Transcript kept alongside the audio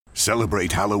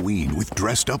Celebrate Halloween with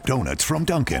dressed-up donuts from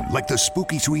Dunkin', like the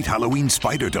spooky sweet Halloween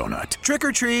spider donut. Trick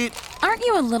or treat! Aren't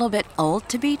you a little bit old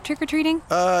to be trick-or-treating?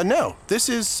 No. This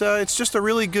is, it's just a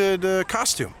really good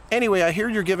costume. Anyway, I hear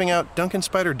you're giving out Dunkin'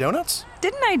 Spider donuts?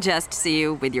 Didn't I just see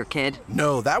you with your kid?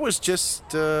 No, that was just,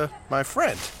 my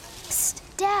friend. Psst,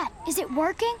 Dad, is it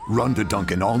working? Run to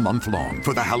Dunkin' all month long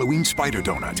for the Halloween spider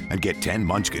donut and get 10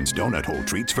 Munchkins donut hole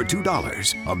treats for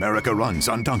 $2. America runs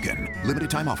on Dunkin'. Limited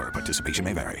time offer. Participation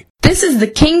may vary. This is the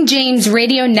King James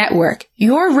Radio Network,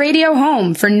 your radio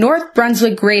home for North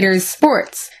Brunswick Raiders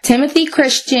sports, Timothy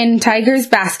Christian Tigers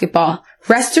basketball,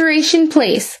 Restoration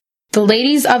Place, the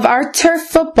ladies of our turf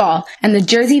football, and the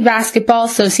Jersey Basketball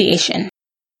Association.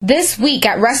 This week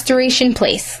at Restoration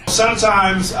Place.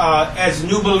 Sometimes, as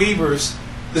new believers,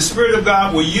 the Spirit of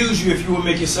God will use you if you will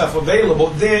make yourself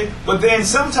available. But then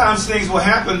sometimes things will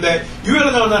happen that you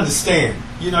really don't understand.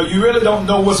 You really don't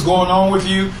know what's going on with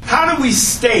you. How do we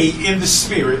stay in the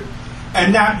Spirit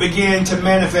and not begin to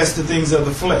manifest the things of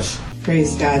the flesh?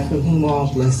 Praise God, from whom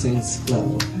all blessings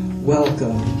flow.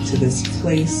 Welcome to this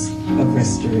place of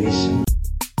restoration.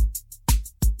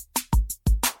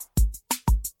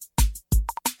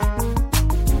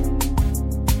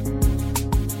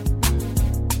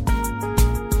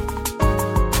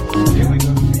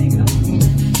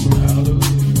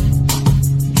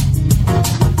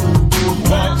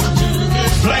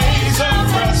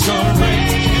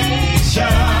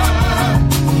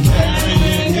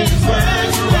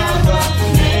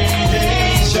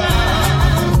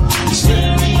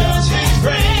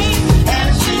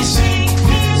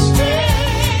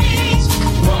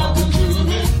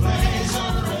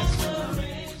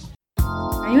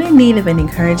 Need of an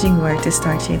encouraging word to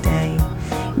start your day?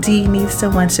 Do you need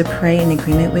someone to pray in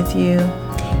agreement with you?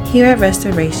 Here at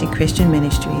Restoration Christian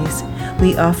Ministries,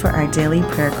 we offer our daily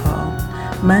prayer call,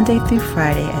 Monday through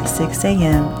Friday at 6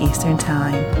 a.m. Eastern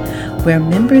Time, where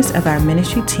members of our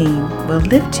ministry team will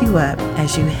lift you up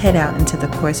as you head out into the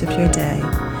course of your day.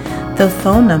 The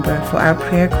phone number for our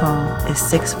prayer call is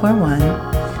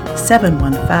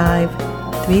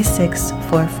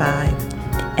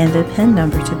 641-715-3645, and the PIN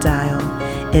number to dial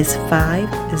is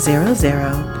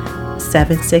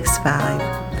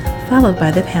 500-765, followed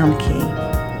by the pound key.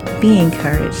 Be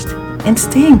encouraged and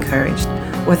stay encouraged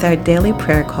with our daily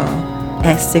prayer call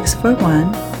at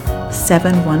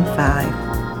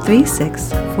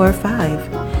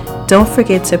 641-715-3645. Don't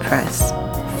forget to press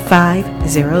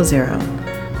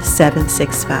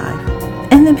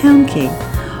 500-765 and the pound key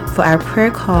for our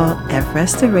prayer call at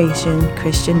Restoration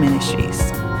Christian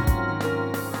Ministries.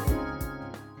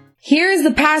 Here is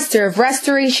the pastor of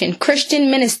Restoration Christian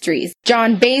Ministries,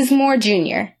 John Bazemore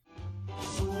Jr.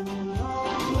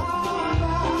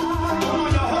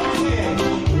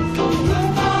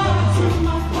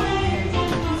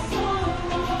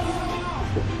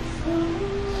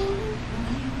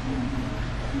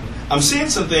 I'm seeing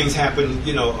some things happen,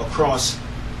 across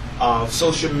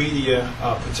social media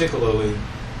particularly,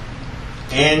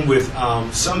 and with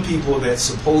some people that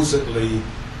supposedly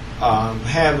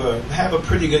have a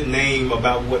pretty good name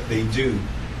about what they do,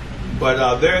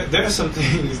 but there are some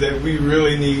things that we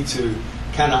really need to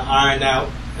kind of iron out,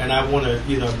 and I want to,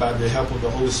 by the help of the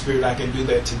Holy Spirit, I can do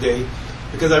that today,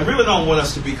 because I really don't want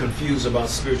us to be confused about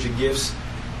spiritual gifts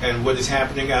and what is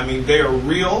happening. I mean, they are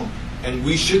real, and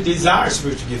we should desire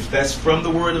spiritual gifts. That's from the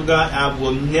Word of God. I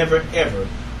will never, ever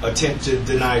attempt to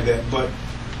deny that. But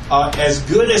as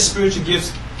good as spiritual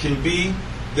gifts can be,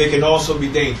 they can also be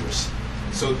dangerous.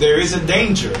 So there is a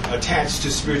danger attached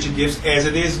to spiritual gifts, as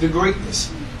it is the greatness.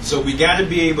 So we got to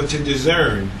be able to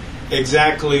discern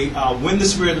exactly when the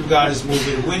Spirit of God is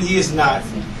moving, when He is not,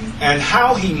 and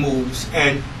how He moves,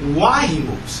 and why He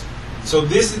moves. So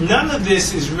none of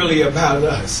this is really about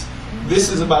us. This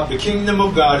is about the kingdom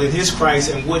of God and His Christ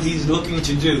and what He's looking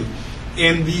to do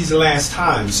in these last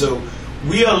times. So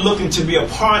we are looking to be a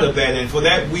part of that, and for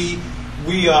that we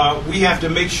have to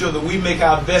make sure that we make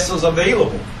our vessels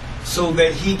available, so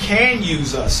that He can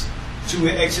use us to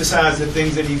exercise the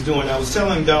things that He's doing. I was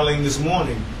telling Darlene this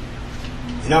morning,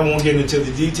 and I won't get into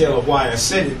the detail of why I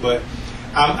said it, but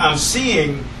I'm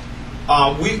seeing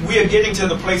we are getting to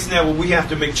the place now where we have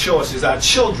to make choices. Our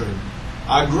children,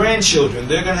 our grandchildren,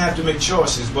 they're going to have to make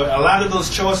choices, but a lot of those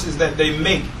choices that they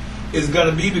make is going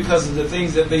to be because of the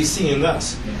things that they see in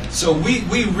us. So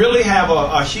we really have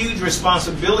a huge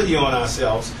responsibility on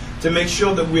ourselves to make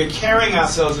sure that we're carrying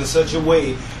ourselves in such a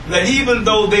way that even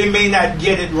though they may not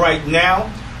get it right now,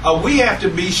 we have to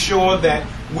be sure that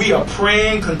we are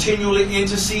praying, continually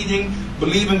interceding,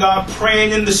 believing God,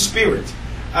 praying in the Spirit.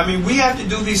 I mean, we have to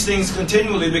do these things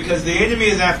continually, because the enemy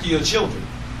is after your children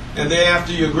and they're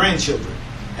after your grandchildren.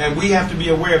 And we have to be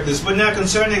aware of this. But now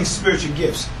concerning spiritual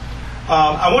gifts,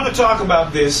 I want to talk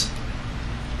about this.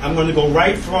 I'm going to go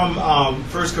right from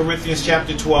 1 Corinthians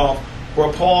chapter 12,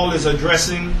 where Paul is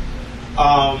addressing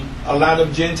a lot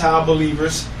of Gentile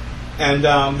believers. And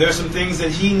there's some things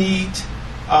that he needed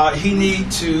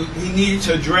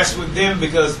to address with them,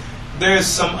 because there's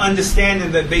some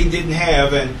understanding that they didn't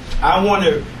have. And I want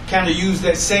to kind of use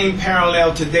that same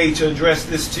parallel today to address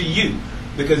this to you,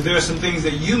 because there are some things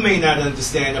that you may not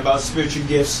understand about spiritual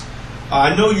gifts.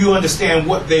 I know you understand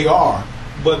what they are,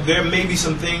 but there may be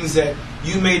some things that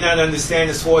you may not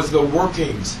understand as far as the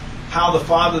workings, how the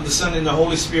Father, the Son, and the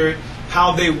Holy Spirit,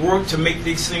 how they work to make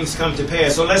these things come to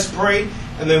pass. So let's pray,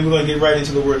 and then we're going to get right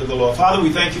into the word of the Lord. Father, we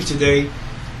thank you today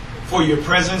for your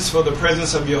presence, for the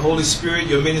presence of your Holy Spirit,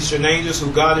 your ministering angels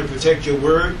who guard and protect your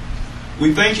word.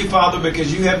 We thank you, Father,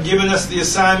 because you have given us the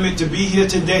assignment to be here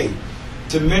today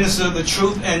to minister the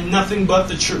truth and nothing but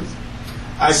the truth.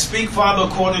 I speak, Father,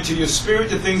 according to your Spirit,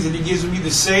 the things that he gives me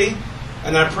to say,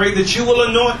 and I pray that you will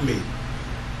anoint me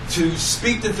to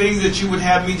speak the things that you would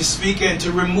have me to speak, and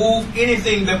to remove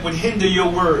anything that would hinder your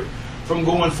word from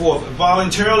going forth.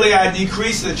 Voluntarily I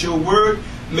decrease, that your word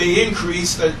may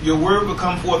increase, that your word will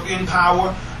come forth in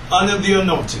power under the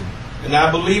anointing. And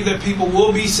I believe that people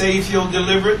will be saved, healed,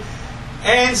 delivered,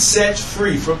 and set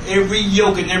free from every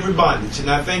yoke and every bondage.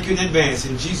 And I thank you in advance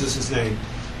in Jesus' name.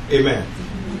 Amen.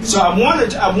 So I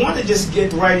want to just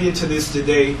get right into this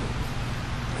today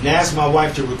and ask my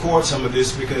wife to record some of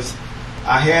this, because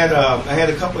I had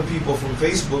a couple of people from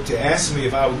Facebook to ask me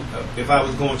if I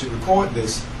was going to record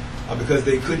this, because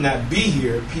they could not be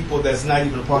here, people that's not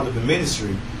even a part of the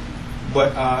ministry.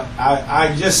 But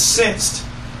I just sensed,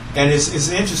 and it's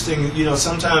interesting,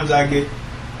 sometimes I get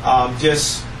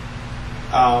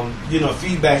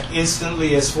feedback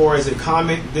instantly as far as a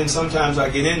comment. Then sometimes I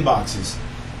get inboxes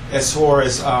as far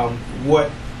as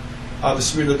what the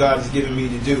Spirit of God has given me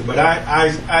to do. But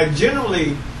I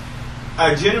generally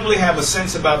have a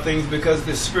sense about things, because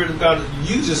the Spirit of God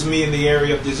uses me in the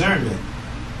area of discernment.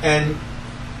 And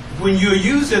when you're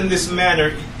used in this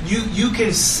manner, you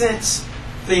can sense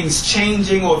things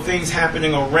changing or things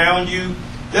happening around you.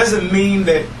 Doesn't mean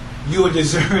that you're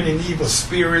discerning evil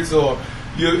spirits, or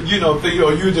you're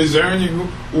discerning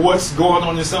what's going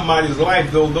on in somebody's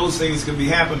life. Though those things could be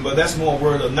happening, but that's more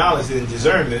word of knowledge than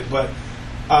discernment. But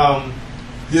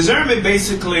discernment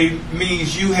basically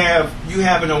means you have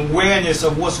an awareness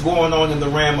of what's going on in the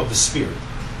realm of the spirit,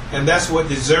 and that's what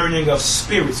discerning of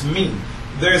spirits mean.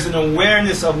 There's an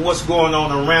awareness of what's going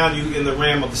on around you in the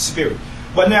realm of the spirit.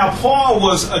 But now Paul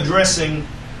was addressing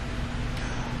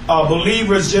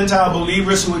believers, Gentile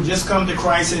believers who had just come to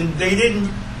Christ, and they didn't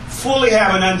fully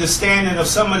have an understanding of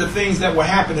some of the things that were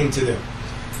happening to them.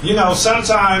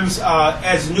 Sometimes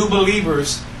as new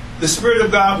believers, the Spirit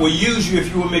of God will use you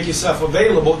if you will make yourself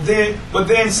available. But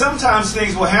then sometimes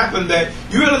things will happen that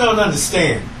you really don't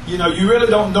understand. You really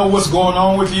don't know what's going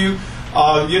on with you.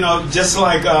 Just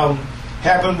like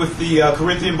happened with the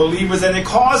Corinthian believers, and it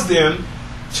caused them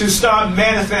to start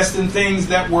manifesting things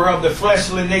that were of the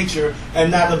fleshly nature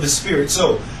and not of the Spirit.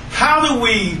 So how do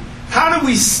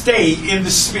we stay in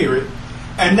the Spirit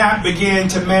and not begin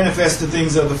to manifest the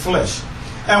things of the flesh?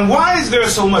 And why is there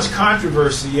so much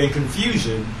controversy and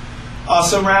confusion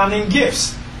surrounding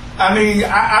gifts? I mean,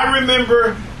 I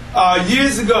remember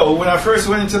years ago when I first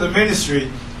went into the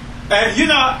ministry,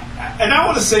 and I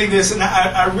want to say this, and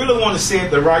I really want to say it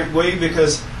the right way,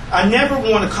 because I never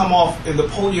want to come off in the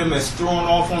podium as throwing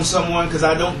off on someone, because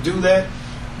I don't do that.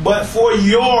 But for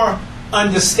your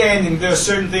understanding, there are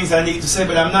certain things I need to say,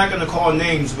 but I'm not going to call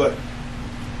names. But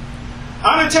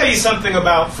I'm going to tell you something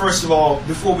about, first of all,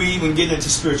 before we even get into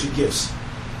spiritual gifts.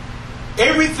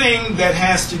 Everything that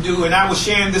has to do, and I was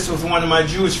sharing this with one of my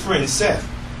Jewish friends, Seth.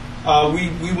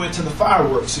 We went to the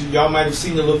fireworks. So y'all might have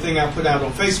seen the little thing I put out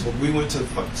on Facebook. We went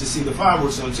to see the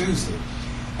fireworks on Tuesday.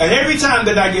 And every time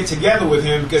that I get together with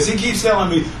him, because he keeps telling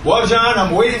me, well, John,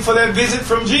 I'm waiting for that visit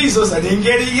from Jesus. I didn't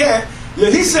get it yet. Yeah,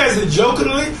 he says it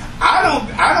jokingly. I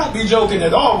don't be joking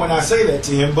at all when I say that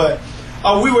to him. But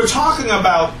we were talking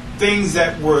about things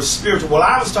that were spiritual. Well,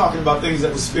 I was talking about things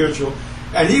that were spiritual,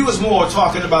 and he was more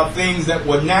talking about things that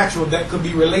were natural that could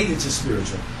be related to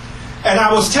spiritual. And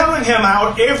I was telling him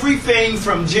how everything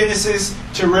from Genesis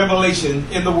to Revelation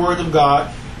in the Word of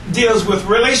God deals with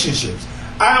relationships.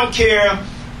 I don't care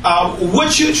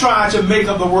what you try to make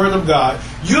of the Word of God.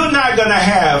 You're not going to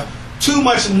have too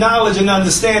much knowledge and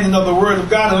understanding of the Word of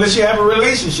God unless you have a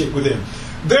relationship with Him.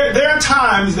 There are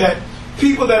times that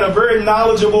people that are very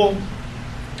knowledgeable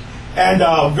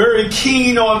and very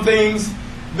keen on things,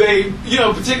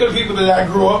 particularly people that I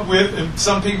grew up with and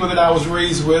some people that I was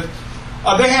raised with,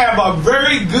 they have a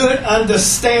very good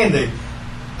understanding,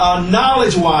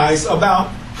 knowledge-wise, about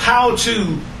how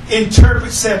to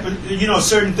interpret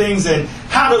certain things and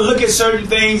how to look at certain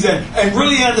things and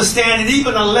really understand it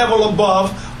even a level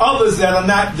above others that are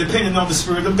not dependent on the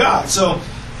Spirit of God. So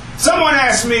someone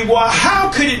asked me, well,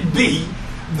 how could it be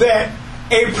that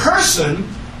a person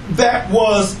that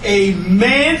was a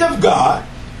man of God,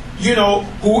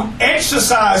 who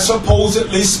exercised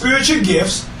supposedly spiritual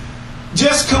gifts,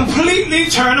 just completely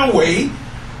turn away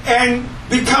and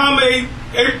become an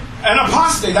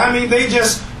apostate? I mean, they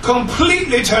just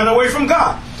completely turn away from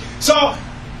God. So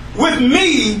with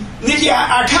me, Nikki,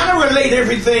 I kind of relate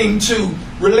everything to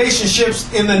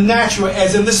relationships in the natural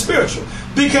as in the spiritual,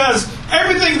 because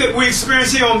everything that we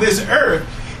experience here on this earth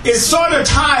is sort of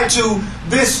tied to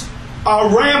this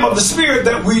realm of the spirit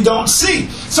that we don't see.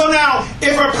 So now,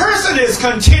 if a person is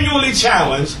continually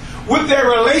challenged with their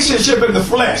relationship in the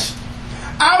flesh,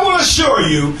 I will assure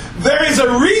you there is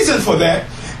a reason for that.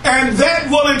 And that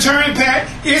will in turn, Pat,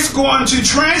 it's going to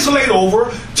translate over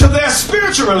to their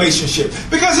spiritual relationship.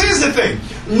 Because here's the thing.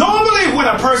 Normally when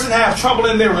a person has trouble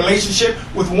in their relationship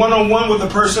with one-on-one with a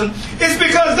person, it's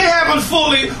because they haven't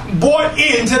fully bought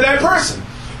into that person.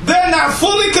 They're not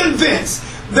fully convinced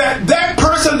that that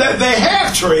person that they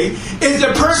have, Trey, is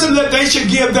the person that they should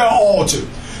give their all to.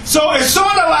 So it's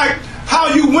sort of like how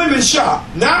you women shop.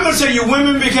 Now I'm going to say you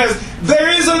women because there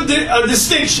is a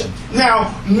distinction.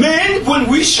 Now, men, when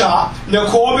we shop, now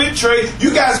Corbin, Trey,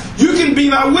 you guys, you can be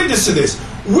my witness to this.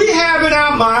 We have in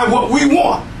our mind what we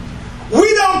want.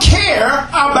 We don't care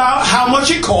about how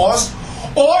much it costs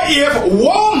or if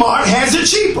Walmart has it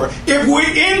cheaper. If we're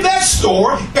in that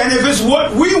store and if it's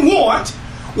what we want,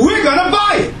 we're going to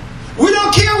buy it. We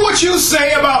don't care what you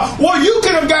say about, well, you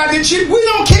could have gotten it cheap. We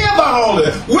don't care about all of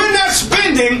that. We're not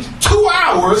spending 2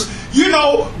 hours,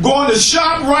 going to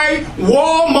ShopRite,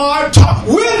 Walmart,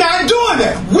 we're not doing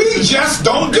that. We just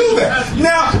don't do that.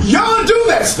 Now, y'all do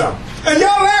that stuff. And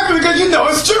y'all laughing because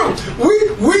it's true.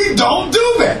 We don't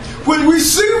do that. When we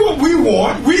see what we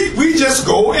want, we just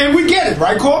go and we get it.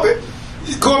 Right, Corbin?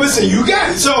 Corbin said, you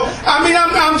got it. So,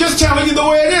 I'm just telling you the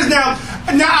way it is. Now,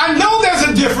 I know there's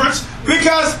a difference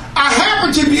because I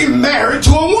happen to be married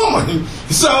to a woman.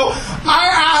 So,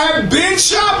 I have been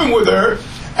shopping with her,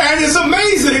 and it's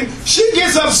amazing. She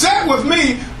gets upset with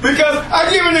me because, I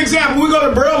give an example. We go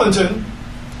to Burlington,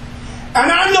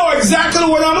 and I know exactly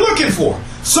what I'm looking for.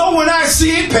 So when I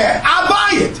see it, Pat, I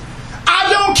buy it. I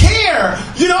don't care.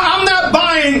 I'm not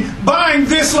buying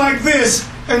this like this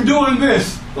and doing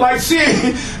this. Like seeing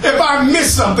if I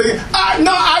miss something.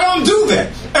 I don't do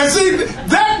that. And see,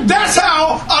 that's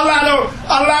how a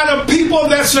lot of people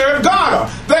that serve God are.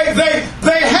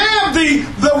 They have the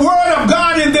word of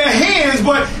God in their hands,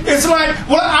 but it's like,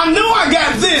 well, I know I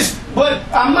got this, but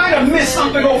I might have missed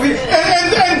something over here.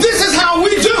 And this is how we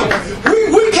do.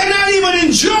 We cannot even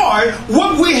enjoy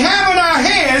what we have in our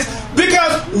hands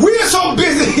because we're so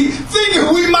busy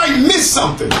thinking we might miss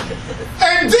something.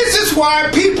 And this is why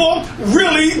people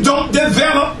really don't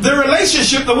develop their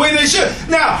relationship the way they should.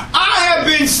 Now, I'm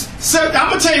going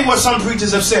to tell you what some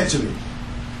preachers have said to me.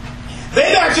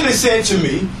 They've actually said to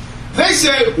me, they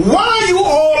said, why are you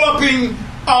all up in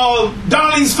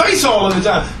Darlene's face all of the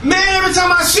time? Man, every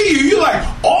time I see you, you're like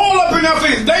all up in her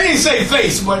face. They didn't say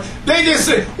face, but they just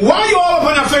said, why are you all up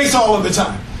in her face all of the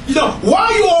time? Why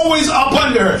are you always up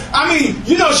under her?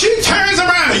 She turns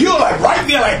around and you're like right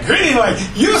there, like grinning, like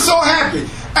you're so happy. And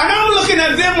I'm looking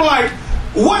at them like,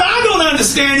 what I don't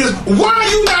understand is why are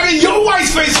you not in your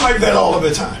wife's face like that all of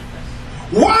the time?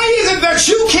 Why is it that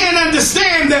you can't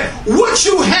understand that what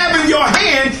you have in your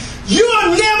hand,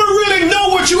 you'll never really know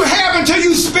what you have until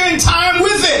you spend time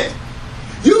with it?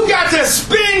 You got to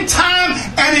spend time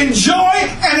and enjoy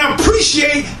and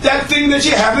appreciate that thing that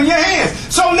you have in your hands.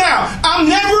 So now, I'm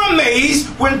never amazed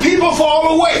when people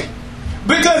fall away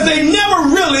because they never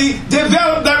really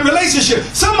develop that relationship.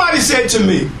 Somebody said to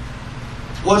me,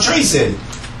 well, Trey said it.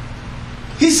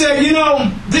 He said,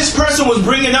 this person was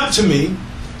bringing up to me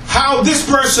how this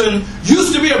person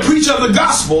used to be a preacher of the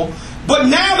gospel, but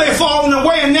now they're falling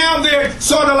away and now they're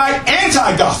sort of like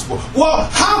anti-gospel. Well,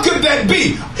 how could that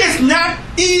be? It's not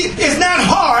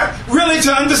hard really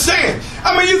to understand.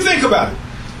 You think about it.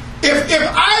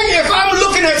 If I'm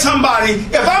looking at somebody,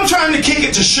 if I'm trying to kick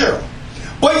it to Cheryl,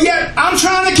 but yet I'm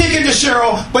trying to kick it to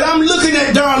Cheryl, but I'm looking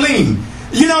at Darlene,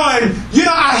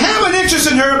 I have an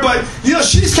interest in her, but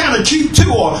she's kind of cute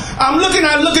too. Or I'm looking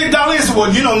at Darlene and say,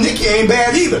 well, Nikki ain't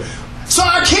bad either. So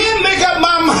I can't make up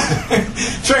my mind.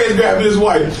 Trey is grabbing his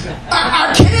wife.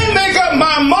 I can't make up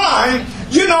my mind,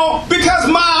 because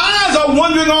my eyes are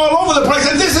wandering all over the place.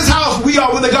 And this is how we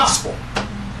are with the gospel.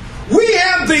 We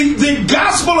have the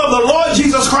gospel of the Lord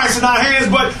Jesus Christ in our hands,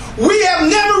 but we have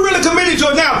never really committed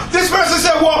to it. Now, this person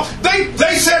said, well,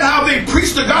 they said how they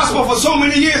preached the gospel for so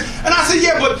many years. And I said,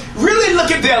 yeah, but really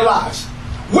look at their lives.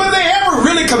 Were they ever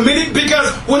really committed?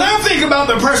 Because when I think about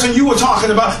the person you were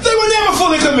talking about, they were never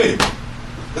fully committed.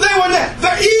 They were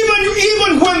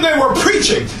even when they were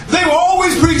preaching, they were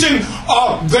always preaching,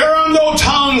 there are no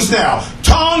tongues now.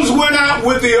 Tongues went out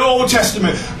with the Old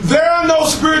Testament. There are no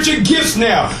spiritual gifts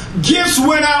now. Gifts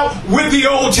went out with the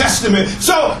Old Testament.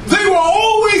 So they were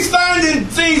always finding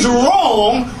things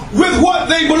wrong with what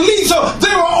they believed. So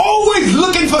they were always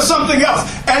looking for something else.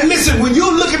 And listen, when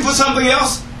you're looking for something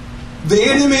else, the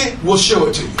enemy will show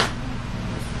it to you.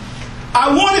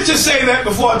 I wanted to say that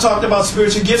before I talked about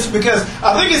spiritual gifts because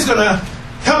I think it's going to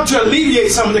help to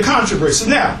alleviate some of the controversy.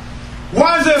 Now,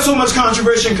 why is there so much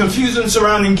controversy and confusion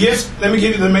surrounding gifts? Let me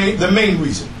give you the main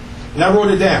reason. And I wrote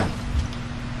it down.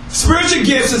 Spiritual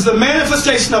gifts is the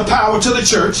manifestation of power to the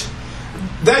church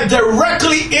that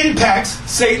directly impacts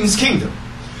Satan's kingdom.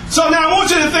 So now I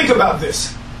want you to think about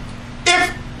this.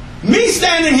 If me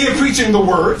standing here preaching the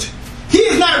word, he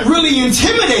is not really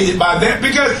intimidated by that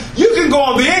because you can go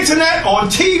on the internet, on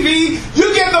TV,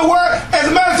 you get the word. As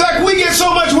a matter of fact, we get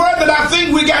so much word that I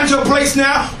think we got into a place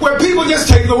now where people just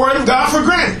take the word of God for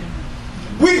granted.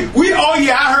 Oh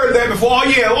yeah, I heard that before.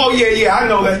 Oh yeah, I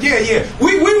know that. Yeah.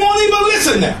 We won't even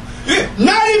listen now.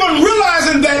 Not even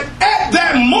realizing that at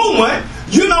that moment,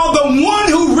 the one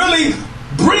who really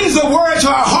brings the word to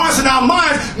our hearts and our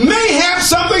minds may have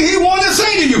something he wants to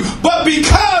say to you. But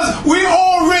because we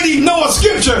already know a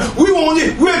scripture,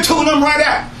 we'll tune them right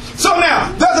out. So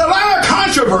now, there's a lot of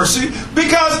controversy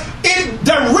because it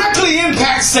directly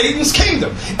impacts Satan's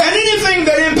kingdom. And anything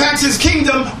that impacts his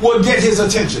kingdom will get his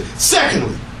attention.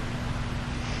 Secondly,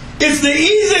 it's the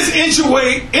easiest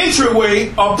entryway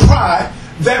of pride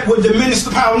that would diminish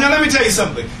the power. Now let me tell you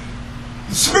something.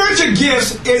 Spiritual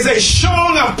gifts is a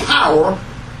showing of power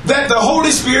that the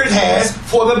Holy Spirit has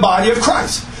for the body of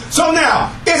Christ. So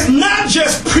now, it's not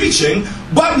just preaching,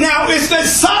 but now it's the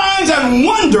signs and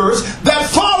wonders that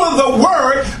follow the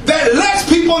word that lets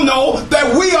people know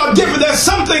that we are different. There's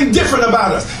something different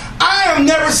about us. I am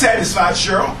never satisfied,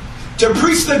 Cheryl, to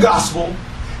preach the gospel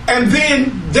and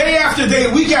then day after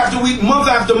day, week after week, month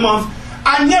after month,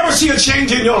 I never see a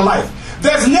change in your life.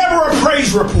 There's never a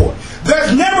praise report.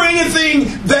 There's never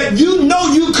anything that you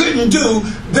know you couldn't do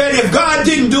that if God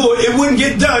didn't do it, it wouldn't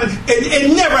get done.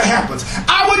 It never happens.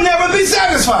 I would never be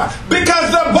satisfied because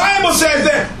the Bible says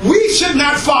that we should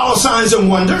not follow signs and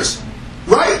wonders,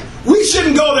 right? We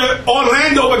shouldn't go to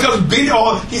Orlando because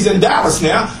he's in Dallas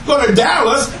now. Go to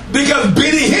Dallas because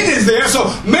Benny Hinn is there, so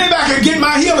maybe I can get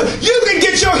my healing. You can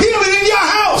get your healing in your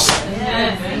house.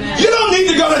 You don't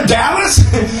need to go to Dallas.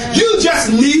 You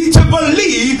just need to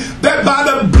believe that by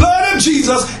the blood of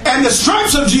Jesus and the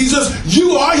stripes of Jesus,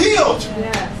 you are healed.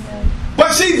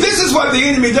 But see, this is what the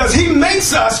enemy does. He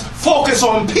makes us focus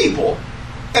on people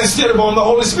instead of on the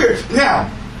Holy Spirit.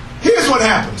 Now, here's what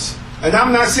happens. And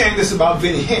I'm not saying this about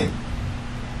Benny Hinn.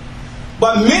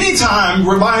 But many times,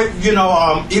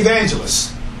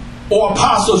 evangelists or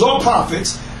apostles or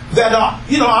prophets that are,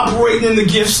 operating in the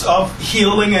gifts of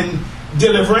healing and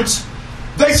deliverance,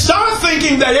 they start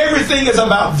thinking that everything is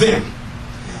about them.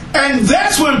 And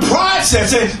that's when pride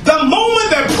sets in. The moment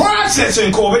that pride sets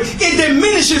in, Corbett, it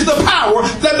diminishes the power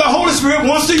that the Holy Spirit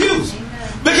wants to use.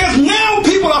 Because now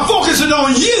people are focusing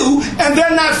on you and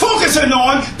they're not focusing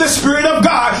on the Spirit of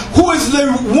God, who is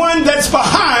the one that's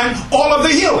behind all of the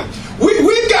healing.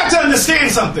 We've got to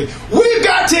understand something. We've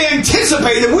got to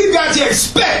anticipate and we've got to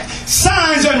expect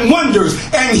signs and wonders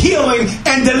and healing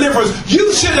and deliverance.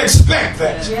 You should expect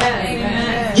that.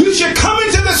 Yeah. You should come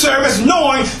into the service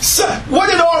knowing, what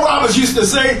did Oral Roberts used to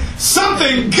say?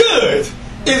 Something good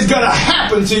is going to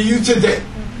happen to you today.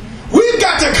 We've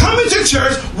got to come into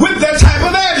church with that type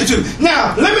of attitude.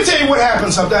 Now, let me tell you what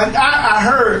happened sometimes. I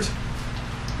heard,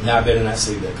 now I better not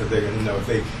say that because they're going to know.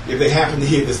 If they happen to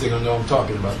hear this, they're going to know I'm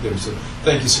talking about them. So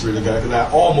thank you, Spirit of God, because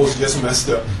I almost just messed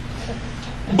up.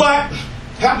 But,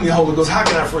 help me, Holy Ghost, how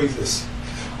can I phrase this?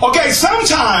 Okay,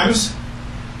 sometimes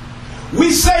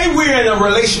we say we're in a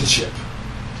relationship,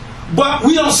 but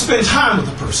we don't spend time with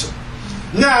the person.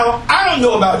 Now, I don't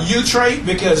know about you, Trey,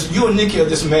 because you and Nikki are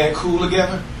just mad cool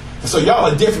together. So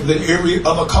y'all are different than every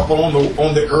other couple on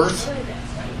the earth.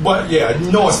 But yeah,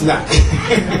 no, it's not.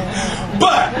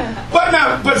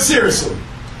 but seriously,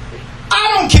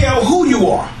 I don't care who you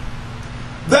are.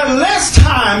 The less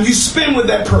time you spend with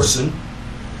that person,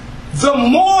 the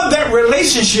more that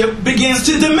relationship begins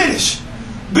to diminish.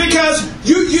 Because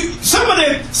some of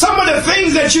the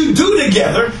things that you do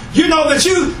together you know, that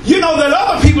that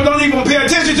other people don't even pay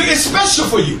attention to. It's special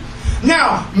for you.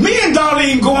 Now, me and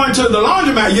Darlene going to the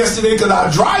laundromat yesterday because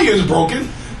our dryer is broken.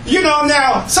 You know,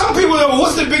 now, some people say, well,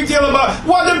 what's the big deal about?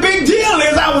 Well, the big deal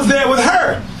is I was there with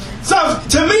her. So,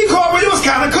 to me, Corbin, it was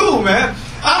kind of cool, man.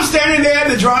 I'm standing there at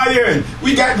the dryer, and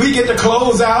we get the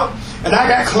clothes out, and I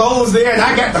got clothes there, and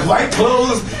I got the white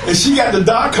clothes, and she got the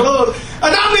dark clothes.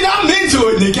 And I mean, I'm into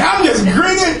it, Nicky. I'm just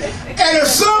grinning. And if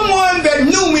someone that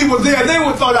knew me was there, they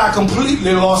would thought I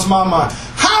completely lost my mind.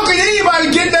 How can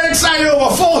anybody get that excited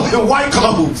over folding white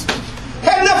clothes?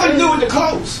 Had nothing to do with the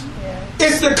clothes.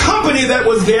 It's the company that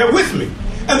was there with me.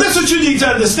 And this is what you need to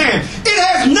understand. It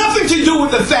has nothing to do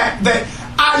with the fact that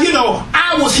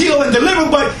I was healed and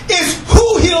delivered, but it's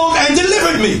who healed and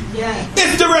delivered me. Yes.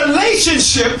 It's the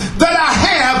relationship that I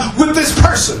have with this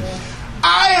person.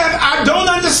 I don't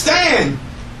understand,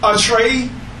 Trey,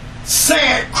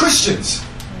 sad Christians.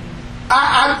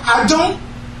 I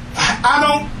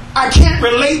can't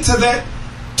relate to that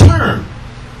term.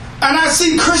 And I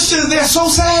see Christians, they're so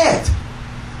sad.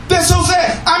 They're so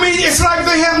sad. I mean, it's like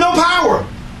they have no power.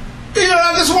 You know,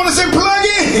 I just want to say, plug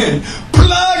in.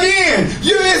 Plug in.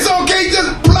 It's okay,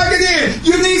 just plug it in.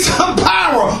 You need some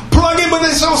power. Plug in, but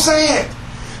they're so sad.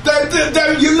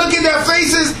 That you look at their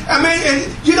faces, I mean, and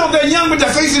you know, they're young, but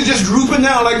their faces just drooping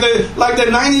down like they're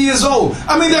 90 years old.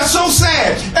 I mean, they're so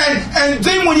sad. And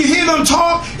then when you hear them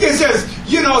talk, it's just,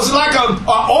 you know, it's like an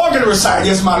organ recital.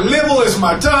 It's my liver, it's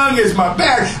my tongue, it's my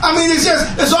back. I mean,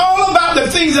 it's all about the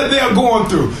things that they're going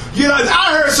through. You know,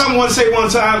 I heard someone say one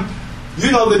time,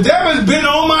 you know, the devil's been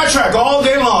on my track all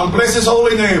day long. Bless his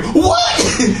holy name. What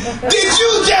did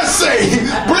you just say?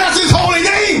 Bless his holy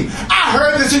name. I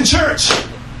heard this in church.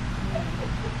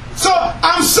 So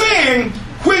I'm saying,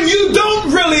 when you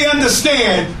don't really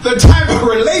understand the type of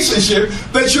relationship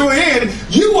that you're in,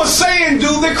 you will say and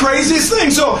do the craziest thing.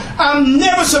 So I'm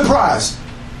never surprised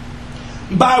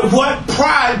by what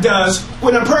pride does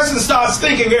when a person starts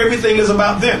thinking everything is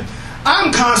about them.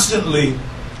 I'm constantly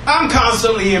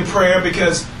in prayer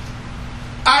because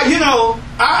I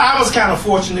was kind of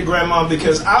fortunate, Grandma,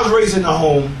 because I was raised in a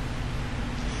home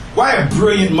where I had a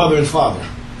brilliant mother and father.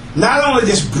 Not only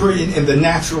just brilliant in the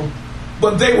natural,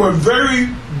 but they were very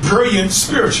brilliant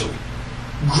spiritually.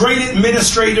 Great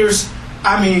administrators.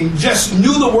 I mean, just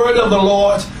knew the word of the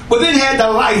Lord, but then had the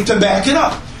life to back it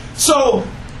up. So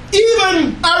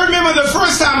even, I remember the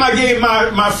first time I gave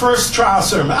my first trial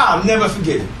sermon. I'll never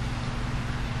forget it.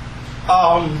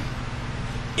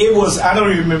 It was, I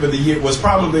don't even remember the year. It was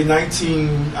probably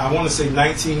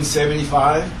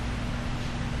 1975.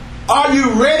 Are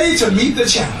you ready to meet the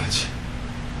challenge?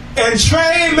 And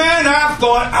Trey, man, I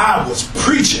thought I was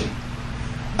preaching.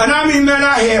 And I mean, man,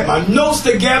 I had my notes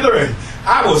together, and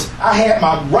I had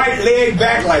my right leg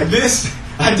back like this.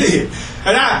 I did.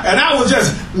 And I was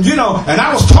just, and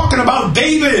I was talking about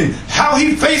David and how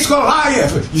he faced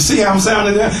Goliath. You see how I'm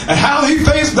sounding there? And how he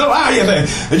faced Goliath.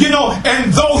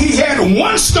 And though he had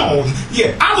one stone,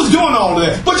 I was doing all of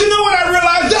that. But you know what I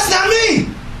realized? That's not me.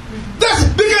 That's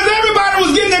because everybody was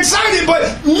getting excited, but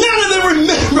none of them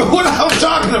remember what I was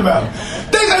talking about.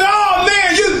 They said, oh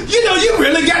man, you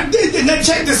really got, now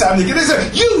check this out, nigga. They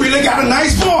said, you really got a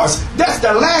nice voice. That's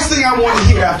the last thing I want to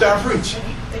hear after I preach.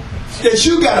 That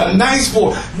you got a nice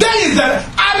voice.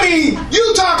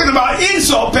 You talking about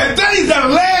insult, Pat. That is the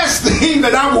last thing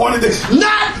that I wanted to,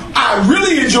 I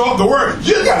really enjoyed the word.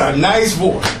 You got a nice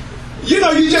voice. You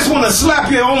just want to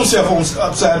slap your own self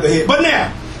upside the head. But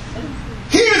now,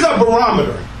 here's a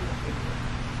barometer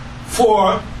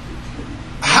for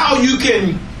how you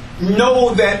can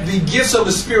know that the gifts of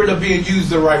the Spirit are being used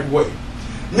the right way.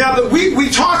 Now, that we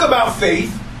talk about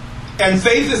faith, and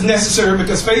faith is necessary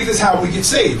because faith is how we get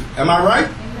saved. Am I right?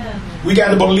 Amen. We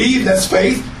got to believe that's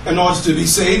faith in order to be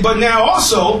saved. But now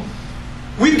also,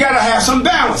 we've got to have some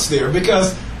balance there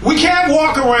because we can't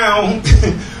walk around,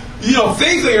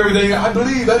 faith and everything. I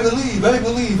believe.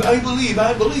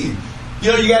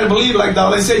 You got to believe like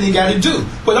they said you got to do.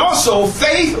 But also,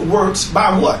 faith works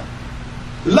by what?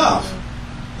 Love.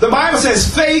 The Bible says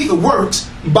faith works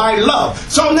by love.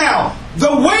 So now, the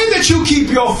way that you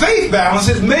keep your faith balance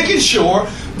is making sure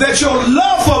that your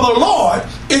love for the Lord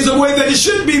is the way that it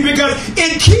should be, because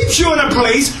it keeps you in a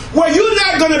place where you're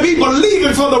not going to be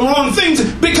believing for the wrong things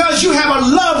because you have a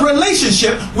love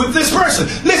relationship with this person.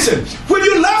 Listen, when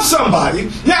you love somebody,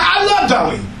 now I love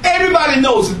Dolly. Everybody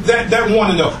knows that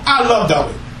want to know. I love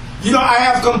Dolly. I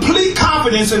have complete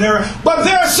confidence in her, but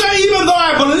there are certain, even though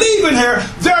I believe in her,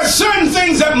 there are certain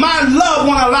things that my love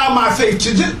won't allow my faith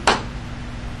to do.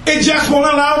 It just won't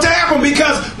allow it to happen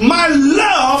because my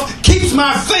love keeps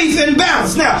my faith in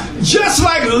balance. Now, just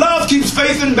like love keeps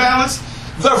faith in balance,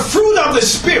 the fruit of the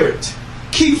Spirit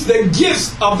keeps the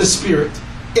gifts of the Spirit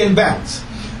in balance.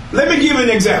 Let me give you an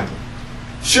example.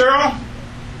 Cheryl,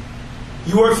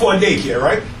 you work for a daycare,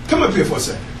 right? Come up here for a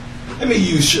second. Let me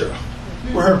use Cheryl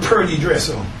with her purdy dress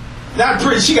on. Not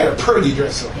pretty, she got a purdy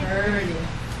dress on. Purdy.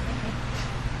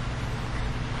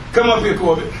 Come up here,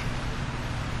 Corbett.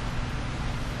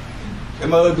 And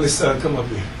my ugly son, come up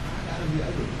here.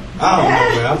 I don't know,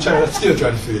 man. I'm still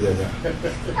trying to figure that out.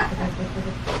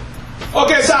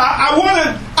 Okay, so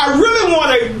I really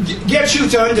want to get you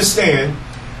to understand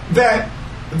that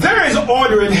there is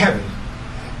order in heaven.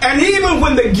 And even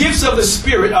when the gifts of the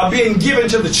Spirit are being given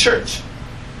to the church,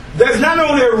 there's not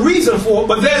only a reason for it,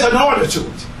 but there's an order to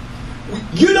it.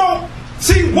 You don't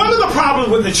see, one of the problems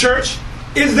with the church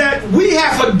is that we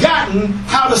have forgotten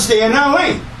how to stay in our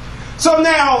lane. So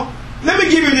now, let me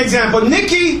give you an example.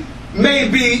 Nikki may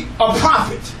be a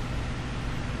prophet,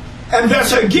 and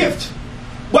that's her gift.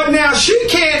 But now she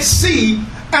can't see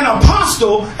an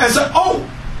apostle and say, oh,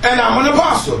 and I'm an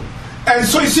apostle. And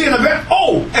so you see an event,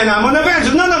 oh, and I'm an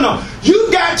evangelist. No.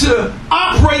 You've got to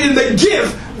operate in the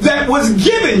gift that was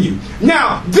given you.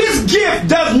 Now, this gift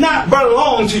does not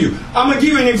belong to you. I'm going to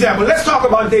give you an example. Let's talk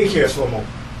about daycares for a moment.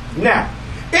 Now,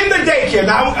 in the daycare,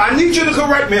 now I need you to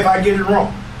correct me if I get it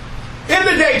wrong. In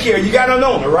the daycare, you got an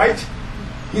owner, right?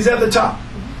 He's at the top.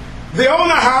 The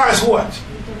owner hires what?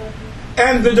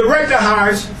 And the director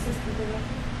hires,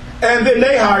 and then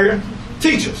they hire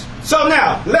teachers. So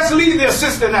now, let's leave the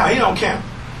assistant out. He don't count.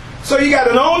 So you got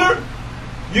an owner,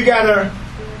 you got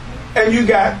and you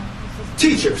got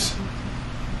teachers.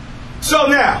 So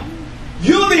now,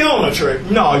 you're the owner, Trey.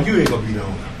 No, you ain't going to be the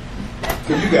owner.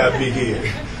 Because you got a big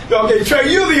head. Okay,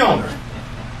 Trey, you're the owner.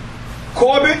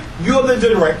 Corbin, you're the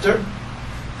director.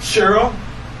 Cheryl,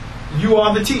 you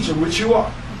are the teacher, which you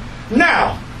are.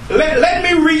 Now, let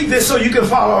me read this so you can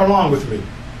follow along with me.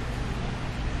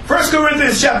 1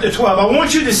 Corinthians chapter 12. I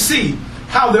want you to see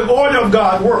how the order of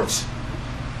God works.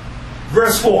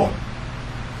 Verse 4.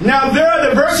 Now there are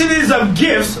diversities of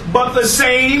gifts, but the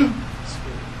same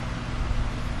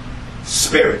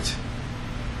Spirit.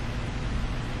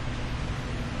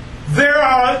 There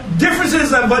are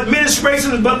differences of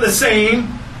administrations, but the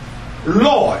same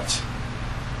Lord.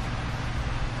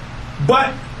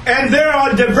 And there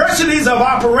are diversities of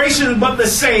operations, but the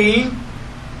same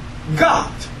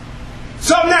God.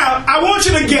 So now, I want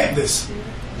you to get this.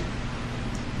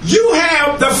 You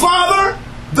have the Father,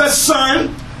 the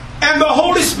Son, and the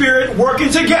Holy Spirit working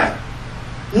together.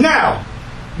 Now,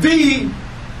 the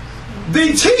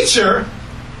teacher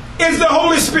is the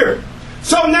Holy Spirit.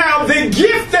 So now, the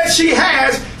gift that she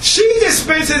has, she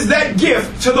dispenses that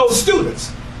gift to those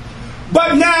students.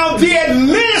 But now, the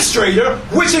administrator,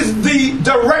 which is the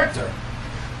director,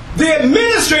 the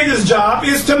administrator's job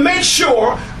is to make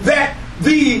sure that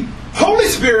the Holy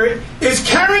Spirit is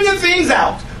carrying the things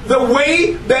out the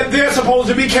way that they're supposed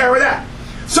to be carried out.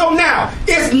 So now,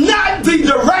 it's not the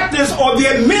director's or the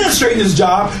administrator's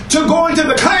job to go into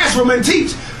the classroom and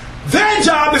teach. Their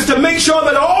job is to make sure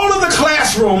that all of the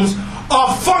classrooms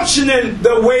are functioning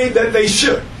the way that they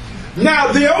should.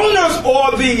 Now, the owner's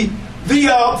or the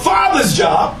father's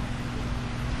job,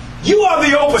 you are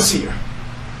the overseer.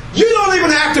 You don't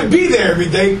even have to be there every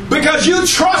day because you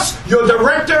trust your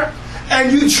director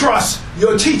and you trust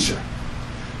your teacher.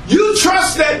 You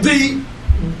trust that the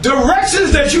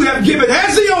directions that you have given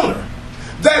as the owner,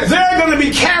 that they're going to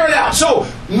be carried out. So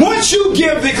once you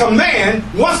give the command,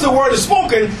 once the word is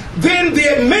spoken, then the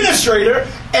administrator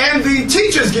and the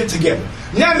teachers get together.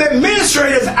 Now the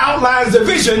administrator outlines the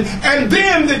vision, and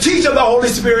then the teacher, the Holy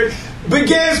Spirit,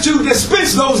 begins to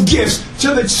dispense those gifts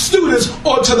to the students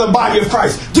or to the body of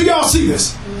Christ. Do y'all see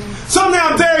this? So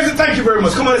now thank you very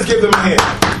much. Come on, let's give them a hand.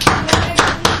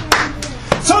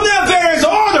 So now there is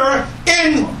order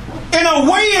in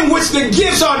a way in which the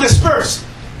gifts are dispersed.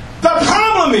 The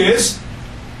problem is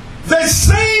the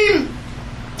same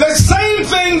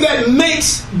thing that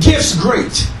makes gifts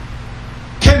great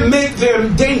can make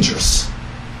them dangerous.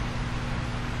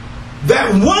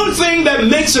 That one thing that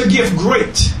makes a gift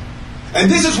great, and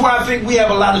this is where I think we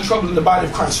have a lot of trouble in the body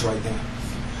of Christ right now.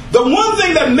 The one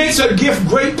thing that makes a gift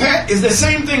great, Pat, is the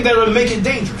same thing that will make it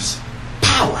dangerous.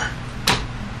 Power.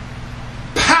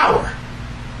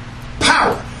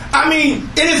 I mean,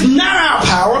 it is not our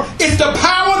power. It's the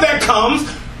power that comes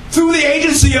through the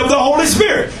agency of the Holy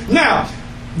Spirit. Now,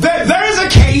 there is a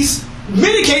case,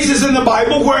 many cases in the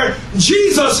Bible, where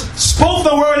Jesus spoke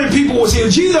the word and people was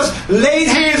healed. Jesus laid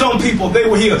hands on people, they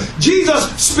were healed.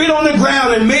 Jesus spit on the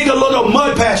ground and made a little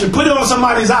mud patch and put it on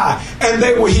somebody's eye, and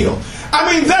they were healed.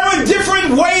 I mean, there are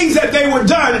different ways that they were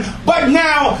done, but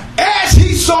now, as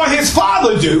he saw his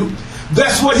Father do,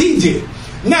 that's what he did.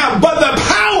 Now, but the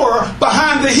power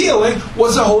behind the healing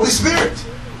was the Holy Spirit.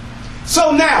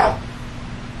 So now,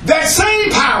 that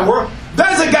same power,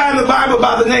 there's a guy in the Bible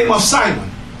by the name of Simon.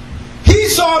 He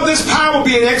saw this power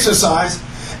being exercised,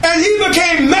 and he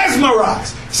became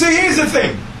mesmerized. See, here's the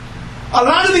thing. A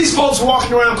lot of these folks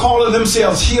walking around calling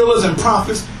themselves healers and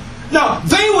prophets, no,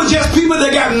 they were just people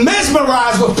that got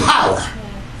mesmerized with power.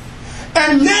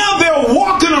 And now they're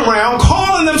walking around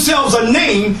calling themselves a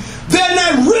name. They're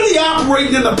not really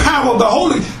operating in the power of the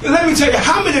Holy. Let me tell you,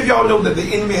 how many of y'all know that the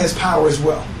enemy has power as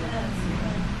well?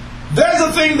 There's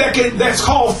a thing that's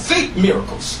called fake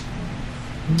miracles.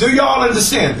 Do y'all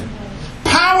understand it?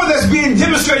 Power that's being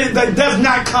demonstrated that does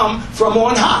not come from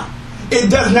on high. It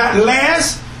does not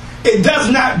last. It does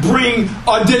not bring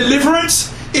a deliverance.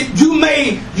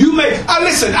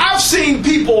 Listen, I've seen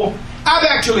people,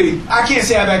 I can't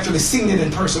say I've actually seen it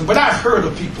in person, but I've heard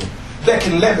of people that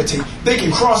can levitate. They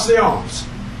can cross their arms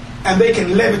and they can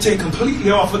levitate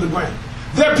completely off of the ground.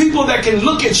 There are people that can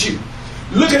look at you,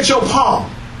 look at your palm,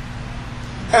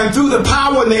 and through the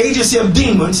power and the agency of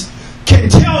demons can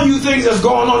tell you things that's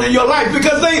going on in your life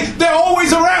because they're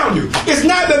always around you. It's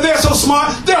not that they're so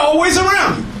smart, they're always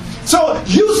around you. So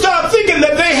you start thinking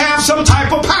that they have some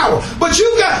type of power. But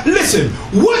listen,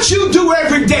 what you do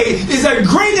every day is a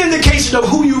great indication of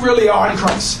who you really are in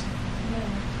Christ.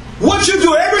 What you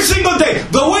do every single day,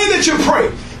 the way that you pray,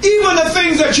 even the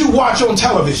things that you watch on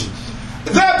television.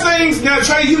 There are things, now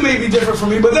Trey, you may be different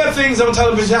from me, but there are things on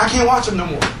television, I can't watch them no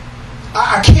more.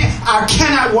 I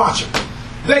cannot watch them.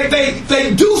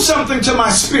 They do something to my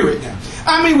spirit now.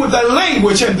 I mean, with the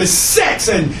language and the sex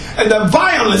and the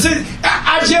violence,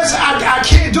 I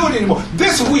can't do it anymore.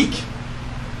 This week,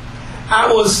 I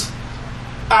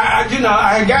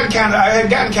had gotten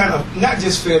kind of not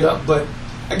just fed up, but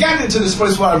I got into this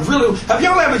place where have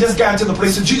y'all ever just gotten to the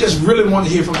place that you just really want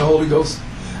to hear from the Holy Ghost?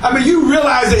 I mean, you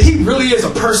realize that he really is a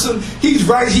person. He's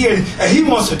right here and he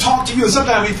wants to talk to you, and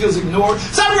sometimes he feels ignored.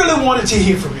 So I really wanted to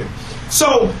hear from him.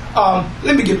 So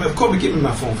let me get me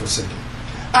my phone for a second.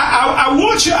 I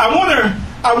want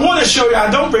to show you. I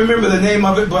don't remember the name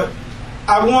of it, but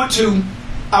I want to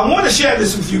share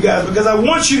this with you guys because I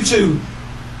want you to,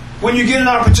 when you get an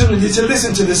opportunity to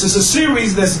listen to this, it's a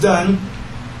series that's done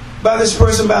by this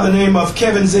person by the name of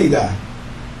Kevin Zadai.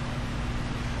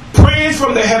 Praying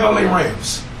from the Heavenly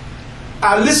Realms.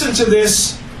 I listened to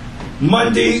this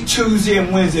Monday, Tuesday,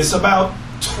 and Wednesday. It's about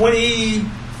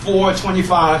 24,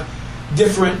 25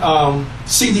 different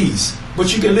CDs,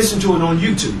 but you can listen to it on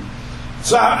YouTube.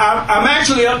 So I'm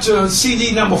actually up to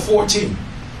CD number 14.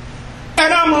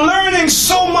 And I'm learning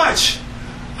so much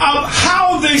of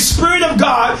how the Spirit of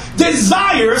God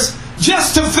desires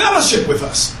just to fellowship with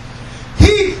us.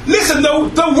 Listen,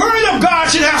 the Word of God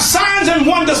should have signs and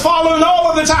wonders following all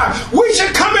of the time. We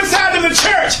should come inside of the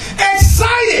church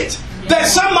excited that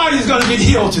somebody's going to get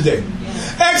healed today.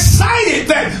 Excited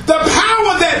that the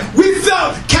power that we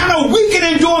felt kind of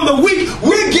weakening during the week,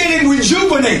 we're getting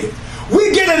rejuvenated.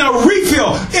 We're getting a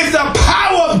refill. It's the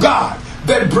power of God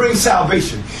that brings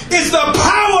salvation. It's the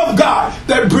power of God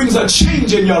that brings a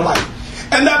change in your life.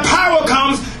 And that power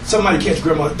comes, somebody catch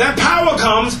grandma, that power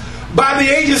comes by the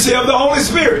agency of the Holy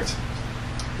Spirit.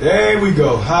 There we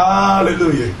go.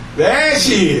 Hallelujah. There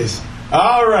she is.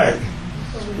 All right.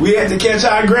 We had to catch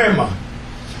our grandma.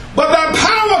 But the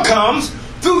power comes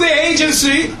through the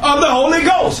agency of the Holy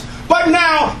Ghost. But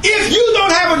now, if you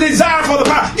don't have a desire for the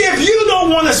power, if you don't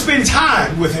want to spend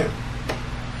time with Him,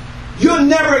 you'll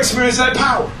never experience that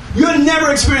power. You'll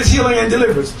never experience healing and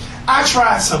deliverance. I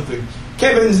tried something.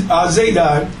 Kevin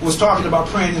Zadai was talking about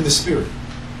praying in the Spirit.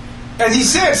 And he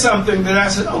said something that I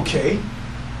said, okay,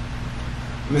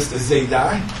 Mr.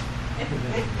 Zadai.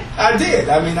 I did.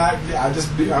 I mean, I'm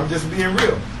just being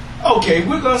real. Okay,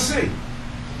 we're going to see.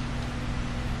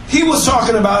 He was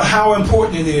talking about how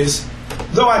important it is,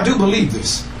 though I do believe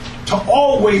this, to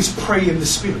always pray in the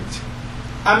Spirit.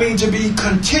 I mean, to be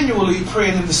continually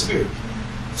praying in the Spirit.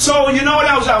 So, you know what?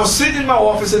 I was sitting in my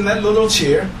office in that little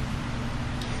chair.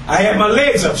 I had my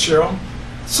legs up, Cheryl.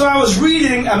 So I was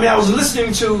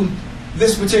listening to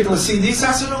this particular CD. So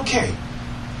I said, okay,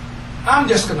 I'm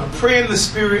just going to pray in the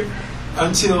Spirit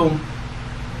until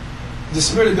the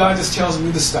Spirit of God just tells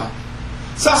me to stop.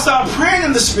 So I started praying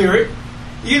in the Spirit.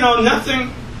 You know,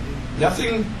 nothing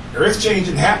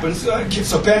earth-changing happens.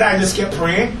 So Pat, I just kept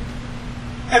praying.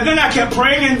 And then I kept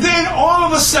praying. And then all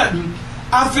of a sudden,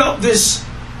 I felt this,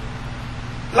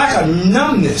 like a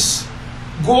numbness,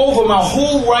 go over my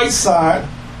whole right side,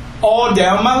 all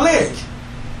down my leg.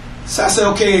 So I said,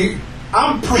 okay,